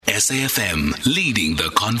SAFM, leading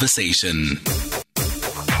the conversation.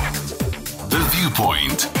 The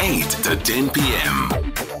Viewpoint, 8 to 10 p.m.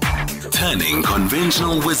 Turning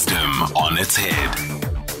conventional wisdom on its head.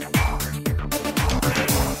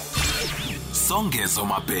 Songezo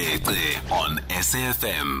Mapete on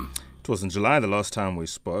SAFM. It was in July the last time we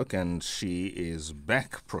spoke, and she is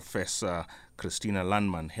back, Professor Christina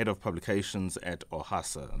Landman, Head of Publications at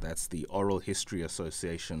OHASA. That's the Oral History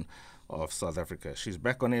Association of South Africa. She's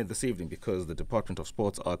back on air this evening because the Department of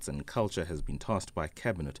Sports, Arts and Culture has been tasked by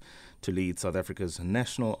Cabinet to lead South Africa's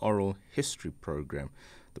National Oral History Program.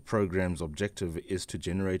 The program's objective is to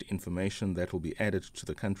generate information that will be added to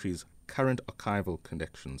the country's current archival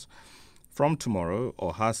collections. From tomorrow,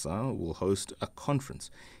 OHASA will host a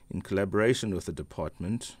conference in collaboration with the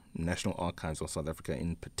Department, National Archives of South Africa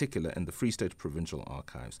in particular, and the State Provincial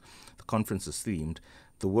Archives. The conference is themed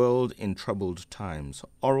The World in Troubled Times,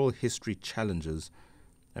 Oral History Challenges,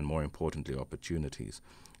 and more importantly, Opportunities.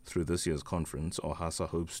 Through this year's conference, OHASA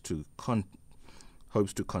hopes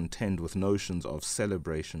to contend with notions of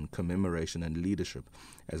celebration, commemoration, and leadership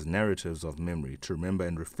as narratives of memory, to remember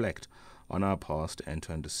and reflect on our past and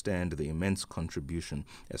to understand the immense contribution,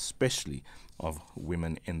 especially of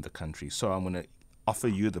women in the country. So I'm going to offer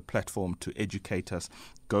you the platform to educate us.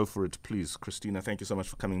 Go for it, please. Christina, thank you so much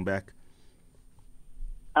for coming back.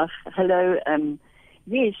 Hello.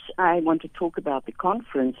 Yes, I want to talk about the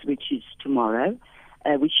conference, which is tomorrow,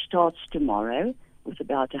 which starts tomorrow with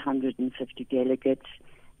about 150 delegates.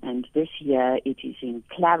 And this year it is in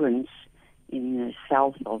Clarence, in the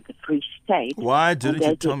south of the Free State. Why didn't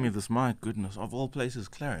you tell me this? My goodness, of all places,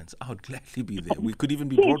 Clarence. I would gladly be there. We could even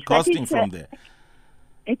be broadcasting from there.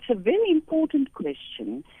 It's a very important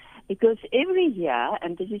question because every year,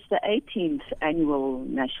 and this is the 18th annual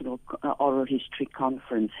National Oral History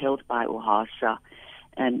Conference held by OHASA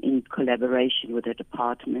in collaboration with the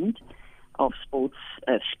Department of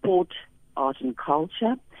Sport, Art and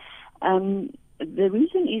Culture. The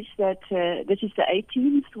reason is that this is the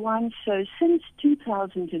 18th one, so since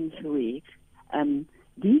 2003,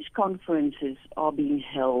 these conferences are being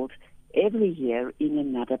held every year in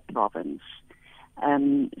another province.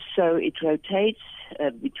 So it rotates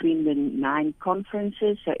between the 9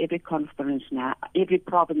 conferences, so every province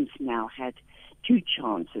now had 2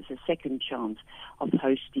 chances, a second chance of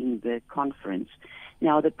hosting the conference.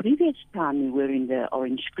 Now, the previous time we were in the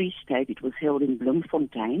Orange Free State, it was held in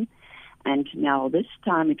Bloemfontein. And now this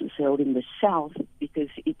time it was held in the south because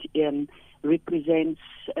it represents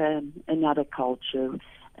another culture.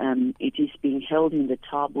 It is being held in the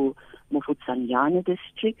Thabo Mofutsanyane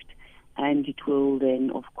district, and it will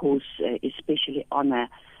then, of course, especially honor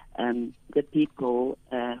the people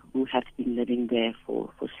who have been living there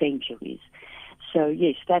for centuries. So,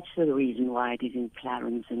 yes, that's the reason why it is in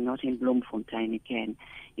Clarence and not in Bloemfontein again.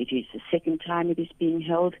 It is the second time it is being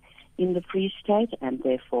held in the Free State, and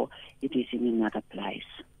therefore it is in another place.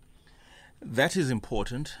 That is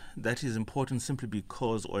important. That is important simply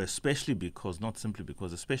because, or especially because, not simply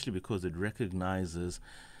because, especially because it recognizes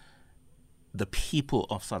the people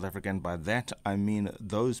of South Africa. And by that, I mean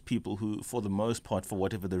those people who, for the most part, for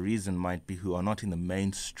whatever the reason might be, who are not in the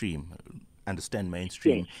mainstream, understand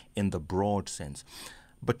mainstream Yes. in the broad sense.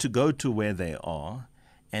 But to go to where they are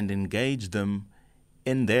and engage them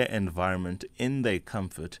in their environment, in their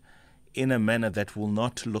comfort, in a manner that will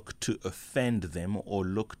not look to offend them or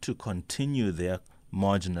look to continue their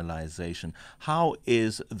marginalization. How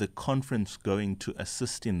is the conference going to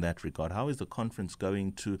assist in that regard? How is the conference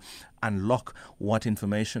going to unlock what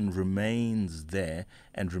information remains there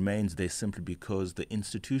and remains there simply because the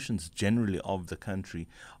institutions generally of the country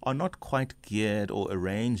are not quite geared or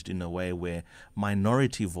arranged in a way where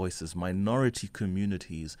minority voices, minority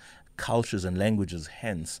communities, cultures and languages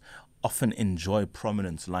hence often enjoy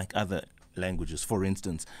prominence like other languages, for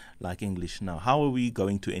instance, like English now. How are we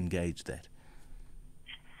going to engage that?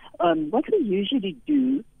 What we usually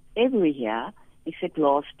do every year, except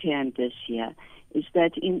last year and this year, is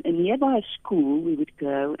that in a nearby school we would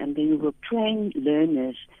go and then we will train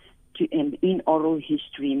learners in oral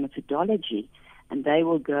history methodology. And they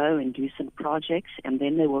will go and do some projects, and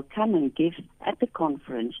then they will come and give at the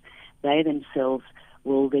conference. They themselves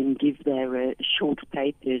will then give their short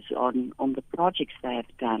papers on the projects they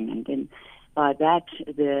have done. And then by that,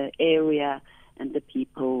 the area and the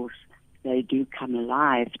peoples, they do come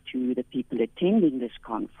alive to the people attending this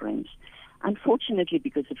conference. Unfortunately,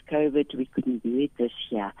 because of COVID, we couldn't do it this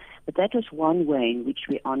year. But that was one way in which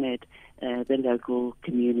we honored the local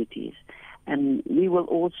communities. And we will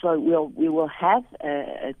also, we will have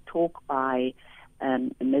a talk by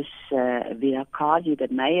Ms. Viakali, the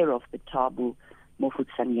mayor of the Thabo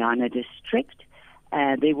Mofutsanyane district,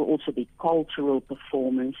 There will also be cultural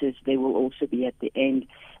performances. There will also be at the end,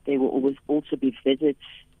 there will always also be visits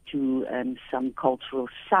to some cultural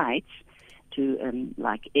sites to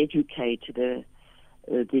like educate the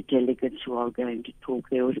delegates who are going to talk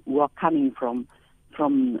there, who are coming from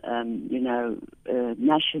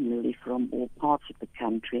nationally from all parts of the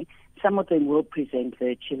country. Some of them will present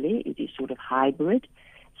virtually. It is sort of hybrid.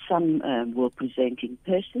 Some will present in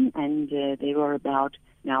person, and there are about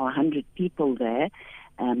now 100 people there.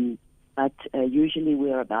 But usually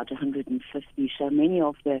we are about 150, so many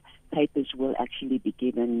of the papers will actually be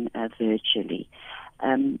given virtually.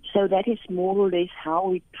 So that is more or less how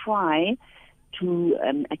we try to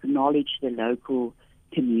acknowledge the local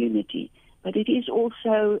community. But it is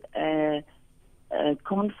also a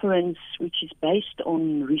conference which is based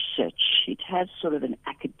on research. It has sort of an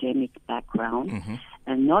academic background,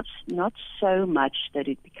 and not so much that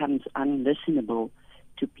it becomes unlistenable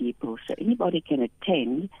to people. So anybody can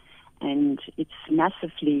attend, and it's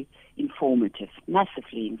massively informative.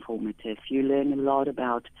 You learn a lot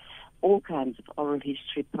about all kinds of oral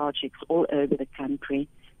history projects all over the country.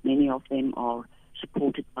 Many of them are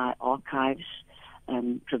supported by archives,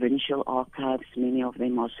 provincial archives. Many of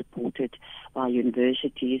them are supported by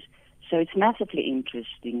universities. So it's massively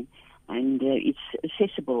interesting, and it's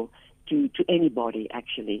accessible to anybody,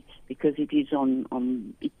 actually, because it is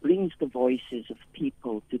it brings the voices of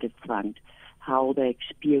people to the front, how they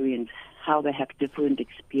experience, how they have different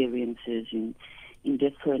experiences in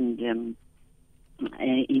different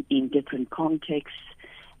in different contexts.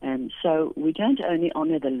 So we don't only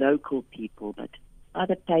honor the local people, but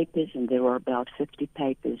other papers, and there are about 50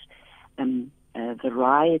 papers, a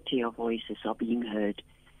variety of voices are being heard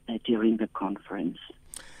during the conference.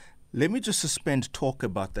 Let me just suspend talk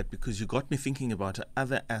about that, because you got me thinking about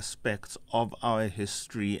other aspects of our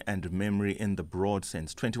history and memory in the broad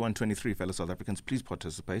sense. 2123, fellow South Africans, please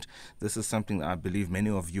participate. This is something that I believe many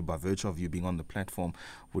of you, by virtue of you being on the platform,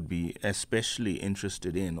 would be especially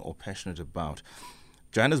interested in or passionate about.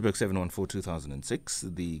 Johannesburg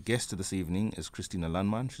 714-2006. The guest this evening is Christina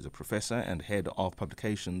Landman. She's a professor and head of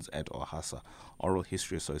publications at OHASA, Oral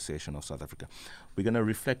History Association of South Africa. We're going to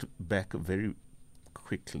reflect back very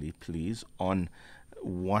quickly, please, on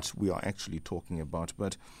what we are actually talking about.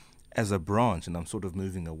 But as a branch, and I'm sort of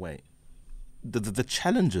moving away, the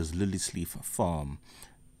challenges Liliesleaf Farm,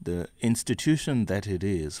 the institution that it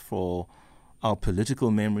is for our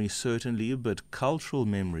political memory, certainly, but cultural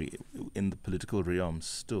memory in the political realm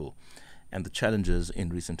still, and the challenges in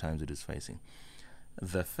recent times it is facing.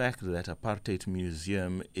 The fact that Apartheid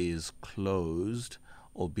Museum is closed,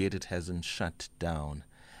 albeit it hasn't shut down,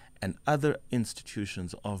 and other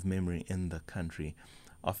institutions of memory in the country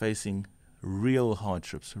are facing real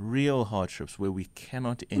hardships where we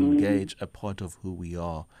cannot engage a part of who we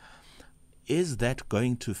are. Is that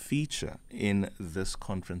going to feature in this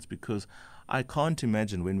conference? Because I can't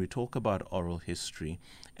imagine, when we talk about oral history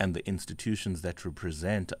and the institutions that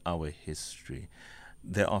represent our history,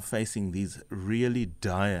 they are facing this really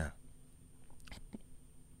dire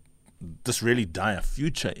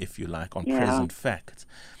future, if you like, on present facts.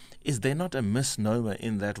 Is there not a misnomer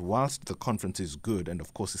in that whilst the conference is good and,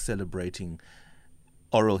 of course, is celebrating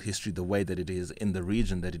oral history the way that it is in the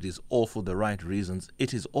region, that it is all for the right reasons,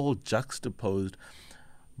 it is all juxtaposed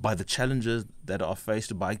by the challenges that are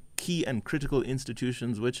faced by key and critical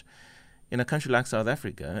institutions, which in a country like South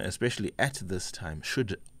Africa, especially at this time,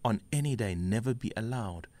 should on any day never be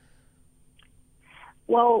allowed?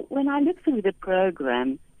 Well, when I look through the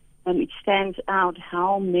program, it stands out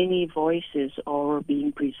how many voices are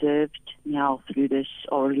being preserved now through this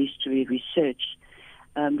oral history research.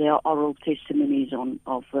 There are oral testimonies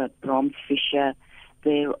of Bram Fischer.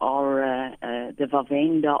 There are the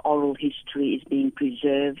Vavenda oral history is being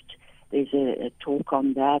preserved. There's a talk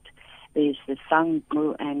on that. There's the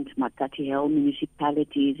Sangqu and Matatiel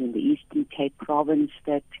municipalities in the Eastern Cape province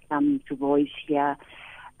that come to voice here.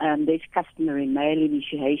 There's customary male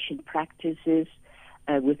initiation practices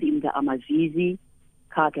within the Amazizi,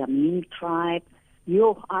 Kagamini tribe.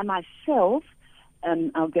 I myself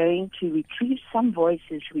are going to retrieve some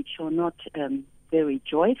voices which are not very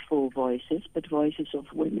joyful voices, but voices of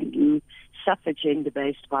women who suffer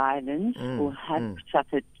gender-based violence or have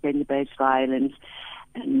suffered gender-based violence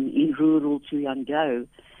in rural Tuyando.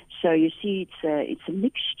 So you see, it's a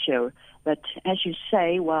mixture. But as you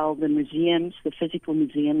say, while the physical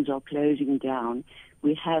museums are closing down,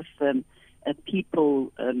 we have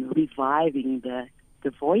people reviving the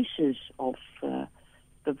voices of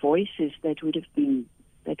the voices that would have been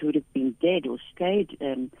dead or stayed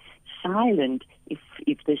silent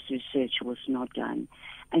if this research was not done.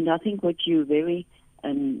 And I think what you very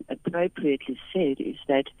appropriately said is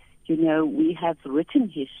that, we have written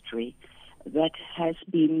history that has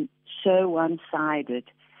been so one-sided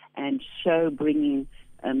and so bringing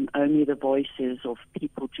only the voices of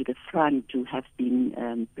people to the front who have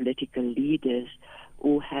been political leaders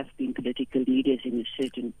or have been political leaders in a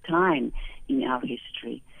certain time in our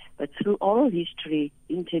history. But through oral history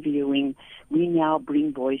interviewing, we now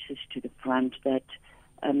bring voices to the front that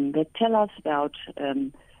tell us about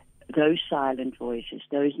those silent voices,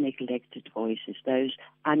 those neglected voices, those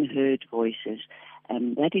unheard voices.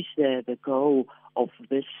 That is the goal of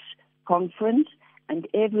this conference. And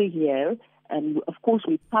every year, of course,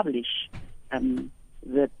 we publish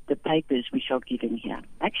the papers which are given here.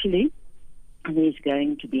 Actually, there's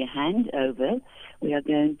going to be a handover. We are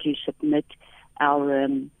going to submit our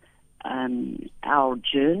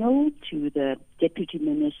journal to the Deputy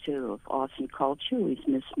Minister of Arts and Culture, who is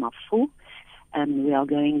Ms. Mafu. We are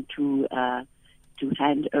going to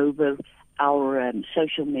hand over our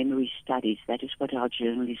social memory studies. That is what our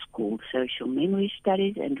journal is called, social memory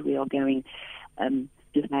studies, and we are going to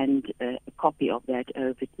hand a copy of that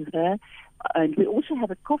over to her. And we also have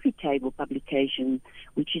a coffee table publication,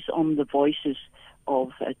 which is on the voices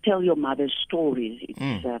of Tell Your Mother's Stories.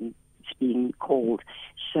 It's being called.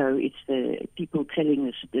 So it's the people telling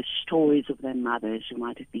us the stories of their mothers who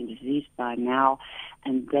might have been deceased by now.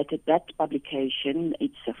 And that publication,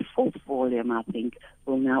 it's a 4th volume, I think,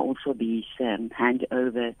 will now also be handed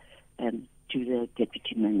over to the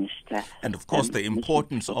Deputy Minister. And of course, the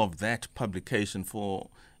importance of that publication for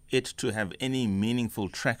it to have any meaningful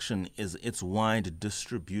traction is its wide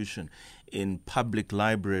distribution in public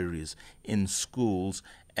libraries, in schools,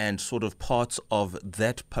 and sort of parts of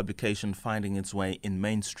that publication finding its way in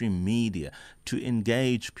mainstream media to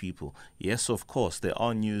engage people. Yes, of course, there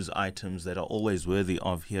are news items that are always worthy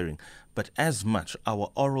of hearing, but as much our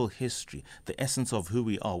oral history, the essence of who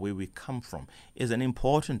we are, where we come from, is an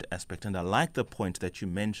important aspect. And I like the point that you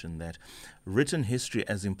mentioned that written history,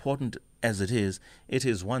 as important as it is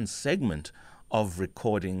one segment of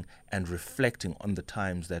recording and reflecting on the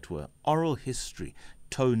times that were. Oral history,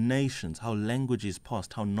 tonations, how language is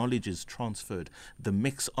passed, how knowledge is transferred, the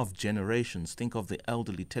mix of generations. Think of the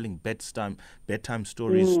elderly telling bedtime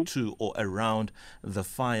stories to or around the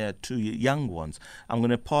fire to young ones. I'm going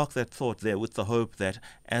to park that thought there with the hope that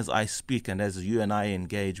as I speak and as you and I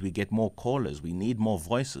engage, we get more callers. We need more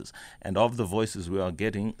voices. And of the voices we are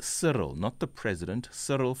getting, Cyril, not the president,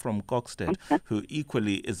 Cyril from Kokstad, who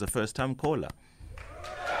equally is a first-time caller.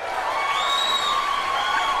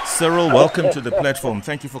 Cyril, welcome to the platform.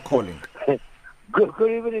 Thank you for calling. Good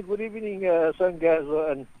evening,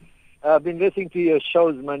 Sangazo. And I've been listening to your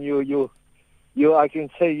shows, man. You, I can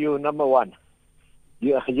say you're number one.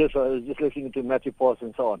 I was just listening to Matthew Post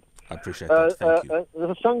and so on. I appreciate that. Thank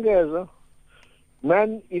you. Sangazo,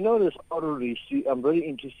 man, this oral history, I'm very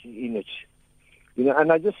interested in it.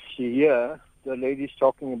 And I just hear the ladies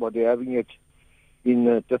talking about they're having it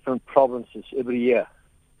in different provinces every year.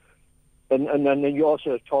 And then you're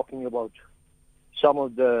also talking about some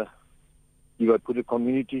of the,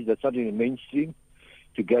 communities that's not in the mainstream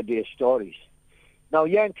to get their stories. Now,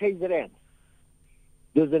 here in KZN,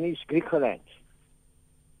 there's an East Griqualand.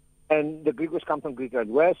 And the Griquas come from Griqualand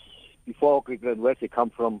West. Before Griqualand West, they come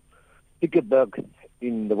from Piketberg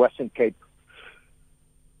in the Western Cape.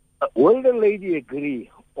 Will the lady agree,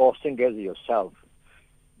 or Sengezi yourself,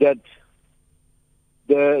 that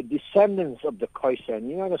the descendants of the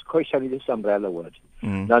Khoisan, this Khoisan is this umbrella word.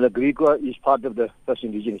 Now, the Griqua is part of the first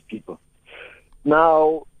indigenous people.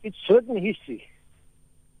 Now, it's certain history.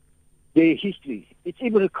 Their history. It's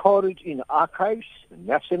even recorded in archives,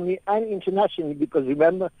 nationally and internationally, because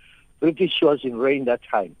remember, British was in reign that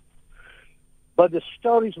time. But the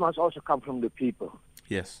stories must also come from the people.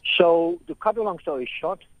 Yes. So, to cut a long story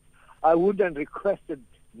short, I would then request that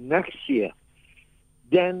next year,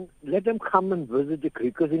 then let them come and visit the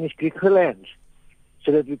Griquas in Griqualand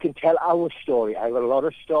so that we can tell our story. I have a lot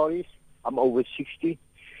of stories. I'm over 60.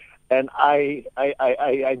 And I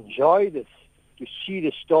enjoy this, to see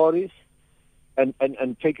the stories and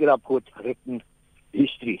take it up with written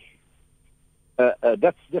history.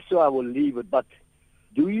 That's where I will leave it. But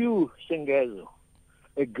do you, Sengezo,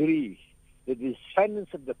 agree that the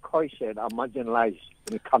descendants of the Khoisan are marginalized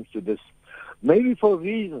when it comes to this? Maybe for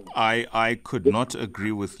reasons. I could not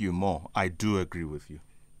agree with you more. I do agree with you.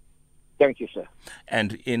 Thank you, sir.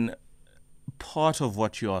 And in part of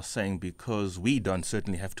what you are saying, because we don't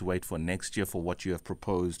certainly have to wait for next year for what you have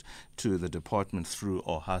proposed to the department through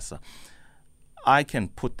OHASA, I can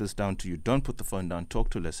put this down to you. Don't put the phone down.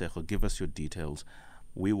 Talk to Lesego. Give us your details.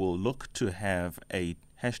 We will look to have a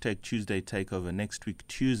 #Tuesday takeover next week,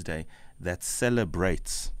 Tuesday. that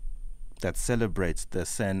celebrates the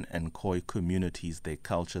San and Khoi communities, their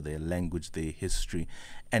culture, their language, their history,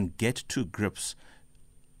 and get to grips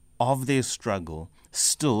of their struggle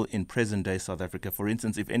still in present-day South Africa. For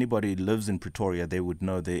instance, if anybody lives in Pretoria, they would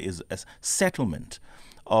know there is a settlement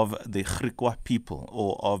of the Griqua people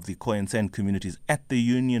or of the Khoi and San communities at the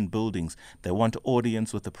union buildings. They want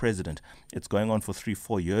audience with the president. It's going on for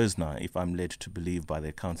 3-4 years now, if I'm led to believe by the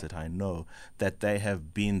accounts that I know, that they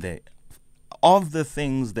have been there. Of the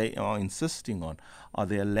things they are insisting on are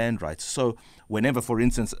their land rights. So whenever, for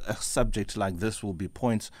instance, a subject like this will be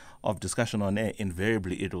points of discussion on air,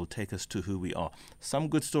 invariably it will take us to who we are. Some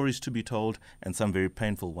good stories to be told and some very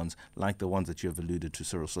painful ones, like the ones that you have alluded to,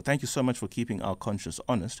 Cyril. So thank you so much for keeping our conscience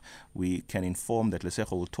honest. We can inform that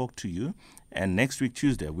Lesego will talk to you, and next week,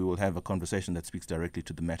 Tuesday, we will have a conversation that speaks directly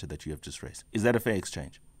to the matter that you have just raised. Is that a fair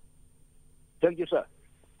exchange? Thank you, sir.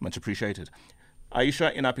 Much appreciated.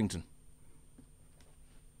 Aisha in Uppington.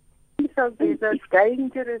 So there's a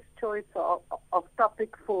dangerous choice of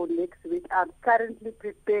topic for next week. I'm currently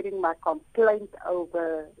preparing my complaint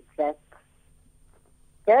over that.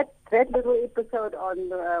 That little episode on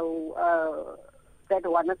that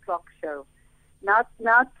 1 o'clock show. Now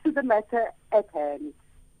to the matter at hand.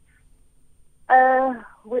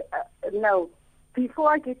 No, before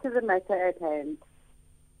I get to the matter at hand,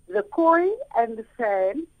 the Khoi and the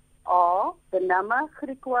San are the Nama,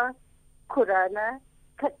 Griqua, Kurana,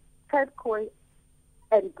 Khoi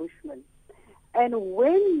and Bushman. And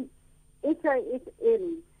when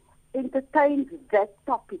SASM entertains that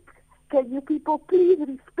topic, can you people please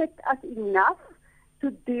respect us enough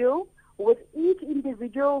to deal with each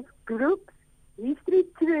individual group's history,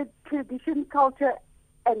 tradition, culture,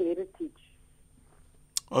 and heritage?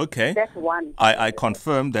 Okay. That's one. I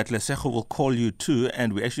confirm that Lesego will call you too,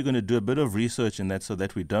 and we're actually going to do a bit of research in that so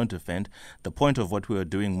that we don't offend. The point of what we are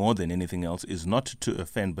doing more than anything else is not to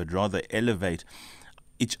offend, but rather elevate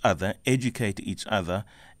each other, educate each other,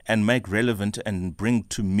 and make relevant and bring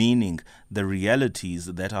to meaning the realities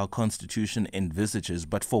that our Constitution envisages.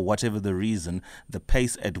 But for whatever the reason, the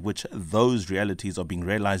pace at which those realities are being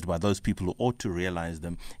realized by those people who ought to realize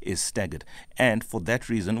them is staggered. And for that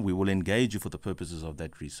reason, we will engage you for the purposes of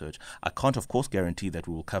that research. I can't, of course, guarantee that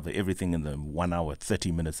we will cover everything in the 1 hour,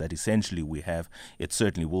 30 minutes that essentially we have. It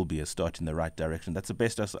certainly will be a start in the right direction. That's the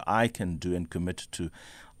best as I can do and commit to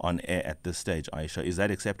on air at this stage, Aisha. Is that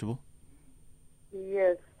acceptable?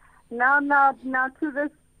 Yes. Now to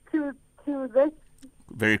this.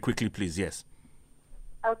 Very quickly, please. Yes.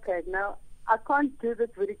 Okay. Now I can't do this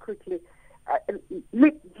very quickly.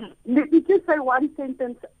 Let me just say one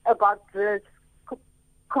sentence about this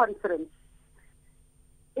conference.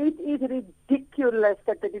 It is ridiculous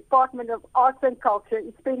that the Department of Arts and Culture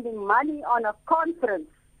is spending money on a conference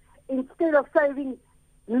instead of saving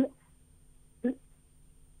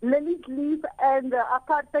Lily's Leaf and the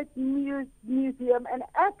Apartheid Museum and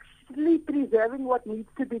actually preserving what needs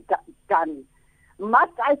to be done.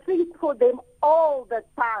 Must I think for them all the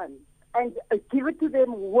time and give it to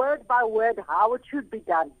them word by word how it should be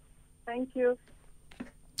done. Thank you.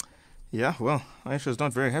 Yeah, well, Aisha's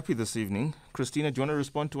not very happy this evening. Christina, do you want to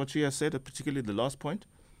respond to what she has said, particularly the last point?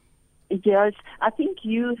 Yes, I think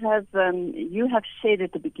you have said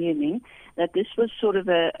at the beginning that this was sort of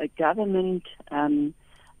a government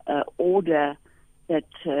order that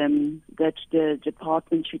the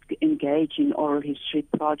department should engage in oral history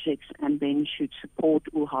projects and then should support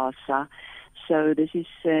OHASA. So this is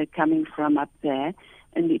coming from up there,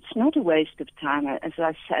 and it's not a waste of time. As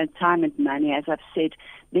I said, time and money. As I've said,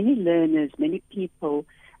 many learners, many people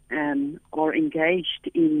are engaged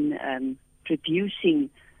in producing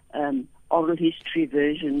oral history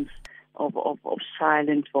versions of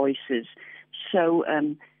silent voices. So.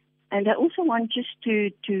 And I also want just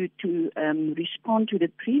to respond to the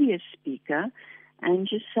previous speaker, and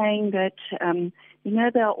just saying that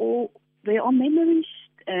there are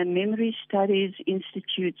memory studies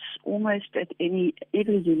institutes almost at every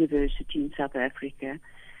university in South Africa.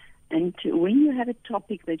 And when you have a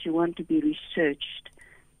topic that you want to be researched,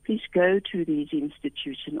 please go to these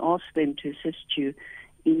institutes and ask them to assist you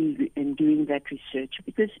in doing that research,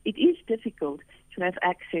 because it is difficult to have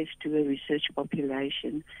access to a research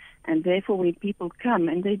population. And therefore, when people come,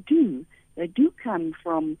 and they do come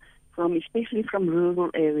from especially from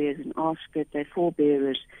rural areas, and ask that their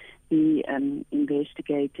forebearers be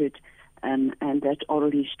investigated, and that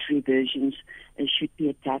oral history versions should be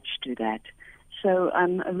attached to that. So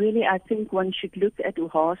really, I think one should look at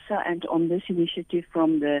OHASA and on this initiative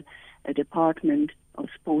from the Department of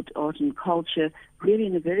Sport, Art and Culture, really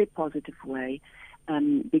in a very positive way.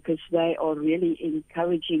 because they are really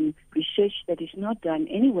encouraging research that is not done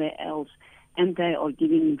anywhere else, and they are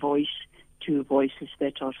giving voice to voices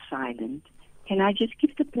that are silent. Can I just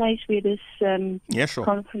give the place where this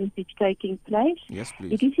conference is taking place? Yes,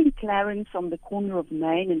 please. It is in Clarence on the corner of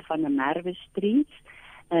Main and Van der Merwe Streets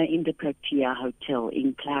in the Protea Hotel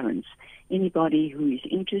in Clarence. Anybody who is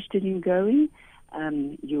interested in going,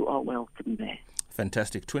 you are welcome there.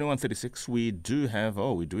 Fantastic. 21:36. We do have,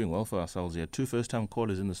 we're doing well for ourselves here. 2 first-time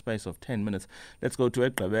callers in the space of 10 minutes. Let's go to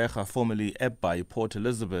Edgqeberha, formerly Ebbai, Port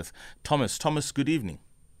Elizabeth. Thomas, good evening.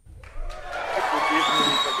 Good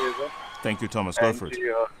evening, Professor. Thank you, Thomas. Go for it.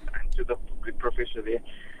 And to the good professor there.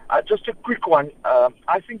 Just a quick one.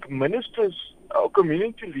 I think ministers or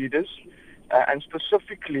community leaders, and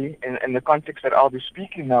specifically in the context that I'll be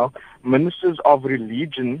speaking now, ministers of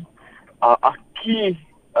religion are key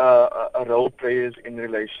role players in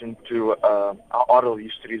relation to our oral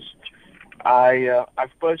histories.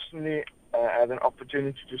 I've personally had an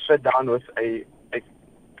opportunity to sit down with a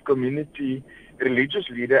community religious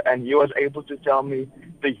leader, and he was able to tell me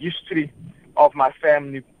the history of my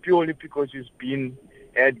family purely because he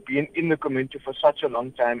had been in the community for such a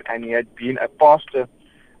long time, and he had been a pastor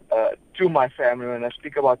to my family. When I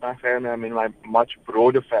speak about my family, I mean my much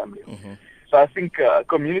broader family. Mm-hmm. So I think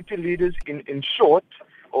community leaders in short,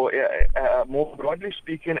 or more broadly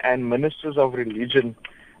speaking, and ministers of religion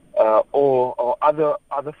or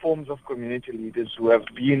other forms of community leaders who have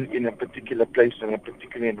been in a particular place and a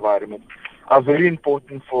particular environment are very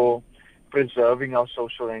important for preserving our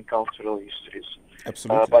social and cultural histories.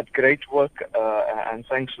 Absolutely. But great work, and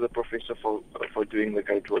thanks to the professor for doing the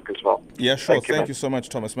great work as well. Yeah, sure. Thank you so much,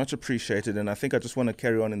 Thomas. Much appreciated. And I think I just want to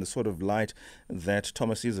carry on in the sort of light that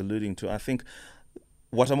Thomas is alluding to. I think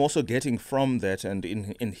what I'm also getting from that, and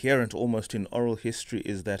inherent almost in oral history,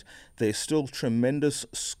 is that there's still tremendous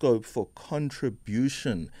scope for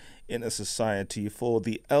contribution in a society for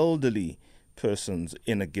the elderly persons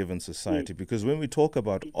in a given society. Because when we talk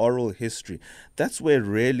about oral history, that's where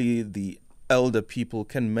really the elder people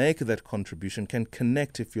can make that contribution, can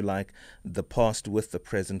connect, if you like, the past with the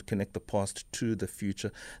present, connect the past to the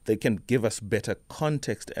future. They can give us better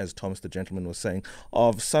context, as Thomas the gentleman was saying,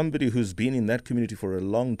 of somebody who's been in that community for a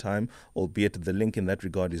long time, albeit the link in that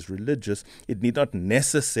regard is religious. It need not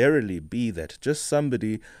necessarily be that. Just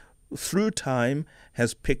somebody through time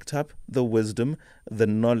has picked up the wisdom, the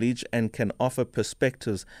knowledge, and can offer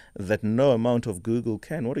perspectives that no amount of Google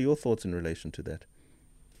can. What are your thoughts in relation to that?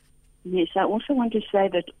 Yes, I also want to say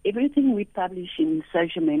that everything we publish in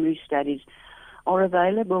social memory studies are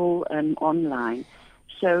available online.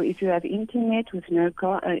 So if you have internet with no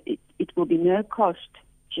it will be no cost,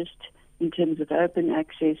 just in terms of open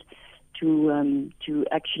access, to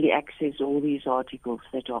actually access all these articles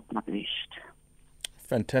that are published.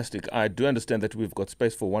 Fantastic. I do understand that we've got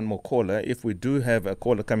space for one more caller. If we do have a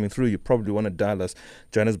caller coming through, you probably want to dial us,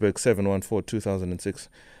 Johannesburg 714-2006,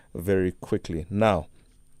 very quickly. Now,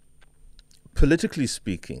 politically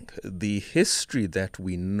speaking, the history that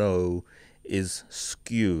we know is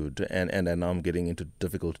skewed, and I'm getting into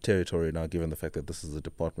difficult territory now given the fact that this is a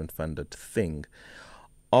department-funded thing.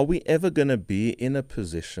 Are we ever going to be in a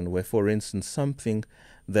position where, for instance, something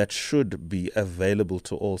that should be available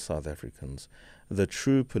to all South Africans, the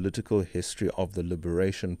true political history of the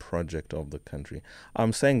liberation project of the country?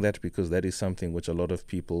 I'm saying that because that is something which a lot of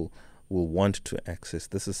people will want to access.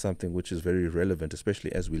 This is something which is very relevant,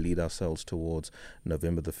 especially as we lead ourselves towards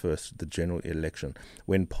November the 1st, the general election.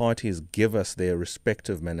 When parties give us their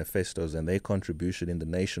respective manifestos and their contribution in the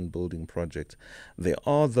nation-building project, there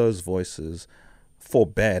are those voices, for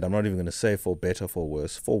bad, I'm not even going to say for better, for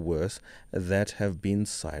worse, that have been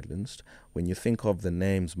silenced. When you think of the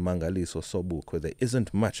names Mangaliso Sobukwe, there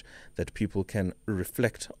isn't much that people can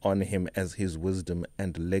reflect on him as his wisdom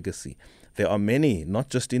and legacy. There are many, not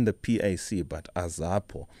just in the PAC, but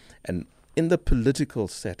AZAPO. And in the political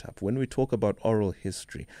setup, when we talk about oral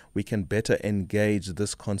history, we can better engage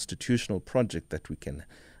this constitutional project that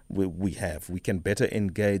we have. We can better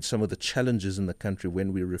engage some of the challenges in the country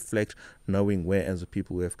when we reflect, knowing where as a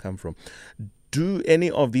people we have come from. Do any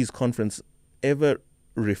of these conferences ever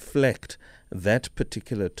reflect that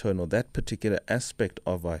particular tone or that particular aspect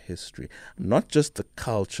of our history? Not just the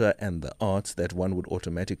culture and the arts that one would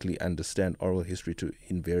automatically understand oral history to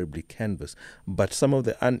invariably canvas, but some of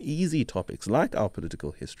the uneasy topics like our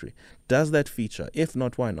political history. Does that feature? If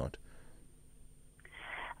not, why not?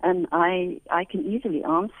 And I can easily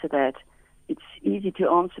answer that. It's easy to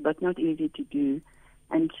answer, but not easy to do.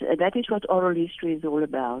 And that is what oral history is all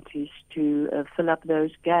about, is to fill up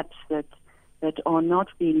those gaps that are not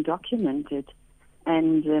being documented.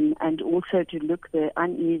 and also to look the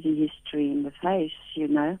uneasy history in the face, you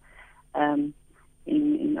know.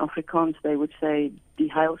 In Afrikaans they would say die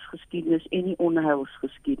heilsgeskiedenis en die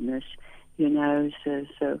onheilsgeskiedenis, you know,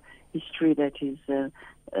 so history that is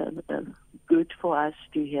good for us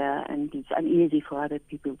to hear and it's uneasy for other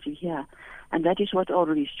people to hear. And that is what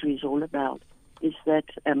oral history is all about, is that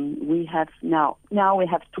we have now we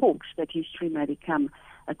have talks that history may become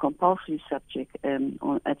a compulsory subject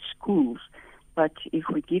at schools. But if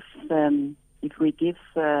we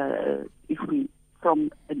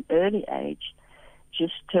from an early age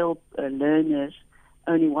just tell learners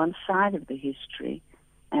only one side of the history,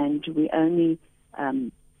 and we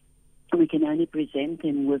can only present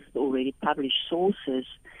them with already published sources,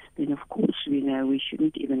 then of course we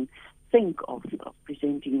shouldn't even think of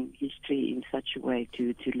presenting history in such a way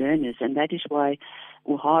to learners. And that is why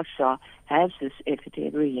OHASA has this effort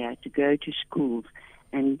every year to go to schools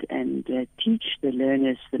and teach the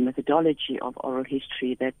learners the methodology of oral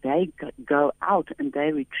history, that they go out and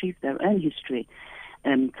they retrieve their own history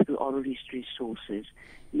through oral history sources.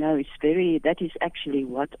 That is actually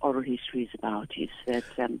what oral history is about, is that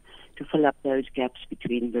to fill up those gaps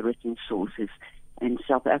between the written sources. And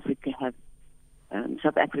South Africa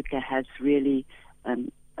has really a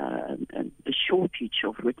shortage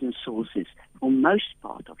of written sources for most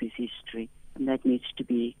part of its history, and that needs to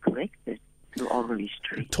be corrected through oral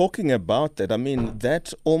history. Talking about that, I mean,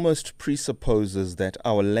 that almost presupposes that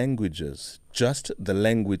our languages, just the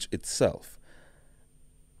language itself,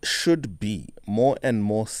 should be more and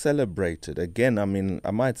more celebrated. Again, I mean, I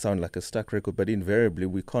might sound like a stuck record, but invariably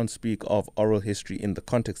we can't speak of oral history in the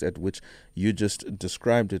context at which you just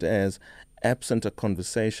described it as, absent a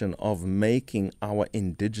conversation of making our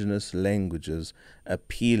indigenous languages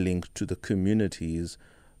appealing to the communities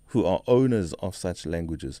who are owners of such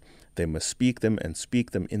languages. They must speak them and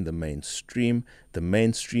speak them in the mainstream. The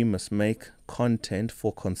mainstream must make content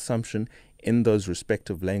for consumption in those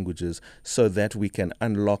respective languages so that we can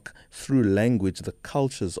unlock through language the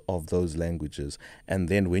cultures of those languages. And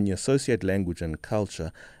then when you associate language and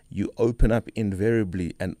culture, you open up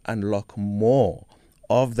invariably and unlock more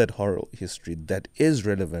of that oral history that is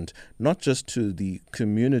relevant not just to the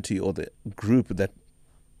community or the group that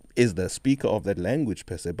is the speaker of that language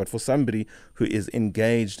per se, but for somebody who is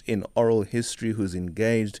engaged in oral history, who's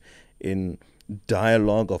engaged in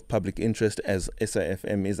dialogue of public interest as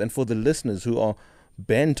SAFM is, and for the listeners who are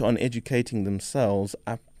bent on educating themselves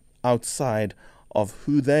outside of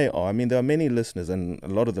who they are. I mean, there are many listeners, and a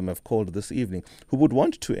lot of them have called this evening, who would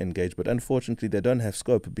want to engage, but unfortunately they don't have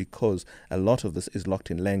scope because a lot of this is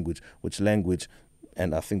locked in language,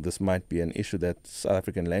 and I think this might be an issue that South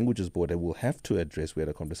African Languages Board will have to address. We had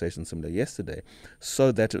a conversation similar yesterday,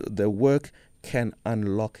 so that the work can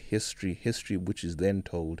unlock history which is then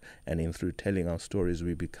told, and in through telling our stories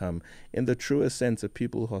we become, in the truest sense, a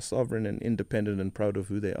people who are sovereign and independent and proud of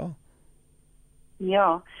who they are.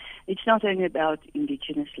 Yeah, it's not only about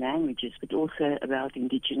indigenous languages, but also about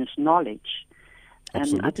indigenous knowledge.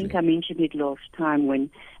 Absolutely. I think I mentioned it last time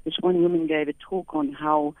when this one woman gave a talk on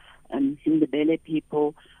how Ndebele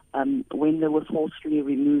people, when they were forcibly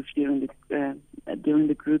removed during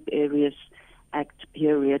the Group Areas Act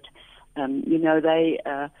period, they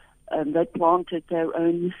planted their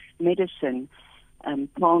own medicine,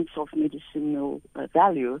 plants of medicinal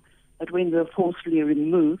value. But when they were forcibly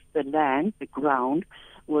removed, the land, the ground,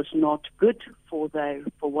 was not good for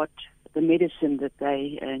what the medicine that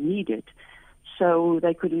they needed. So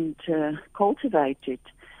they couldn't cultivate it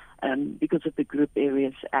because of the Group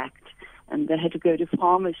Areas Act. And they had to go to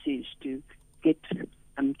pharmacies to get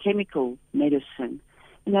chemical medicine.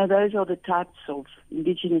 Those are the types of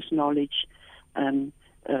indigenous knowledge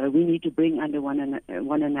we need to bring under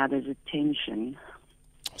one another's attention.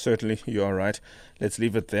 Certainly, you are right. Let's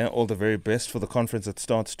leave it there. All the very best for the conference that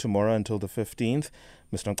starts tomorrow until the 15th.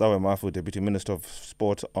 Mr. Nkawe Mafu, Deputy Minister of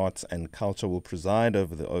Sport, Arts and Culture, will preside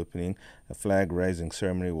over the opening. A flag-raising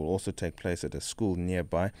ceremony will also take place at a school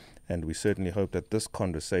nearby. And we certainly hope that this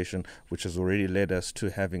conversation, which has already led us to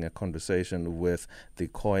having a conversation with the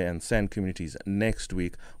Khoi and San communities next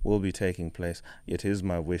week, will be taking place. It is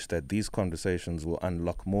my wish that these conversations will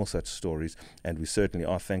unlock more such stories. And we certainly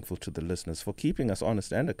are thankful to the listeners for keeping us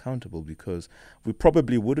honest and accountable, because we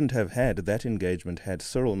probably wouldn't have had that engagement had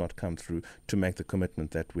Cyril not come through to make the commitment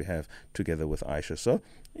that we have together with Aisha. So,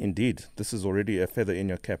 indeed, this is already a feather in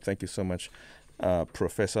your cap. Thank you so much,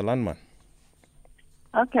 Professor Landman.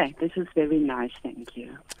 Okay, this is very nice. Thank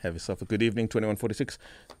you. Have yourself a good evening, 2146.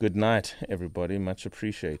 Good night, everybody. Much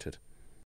appreciated.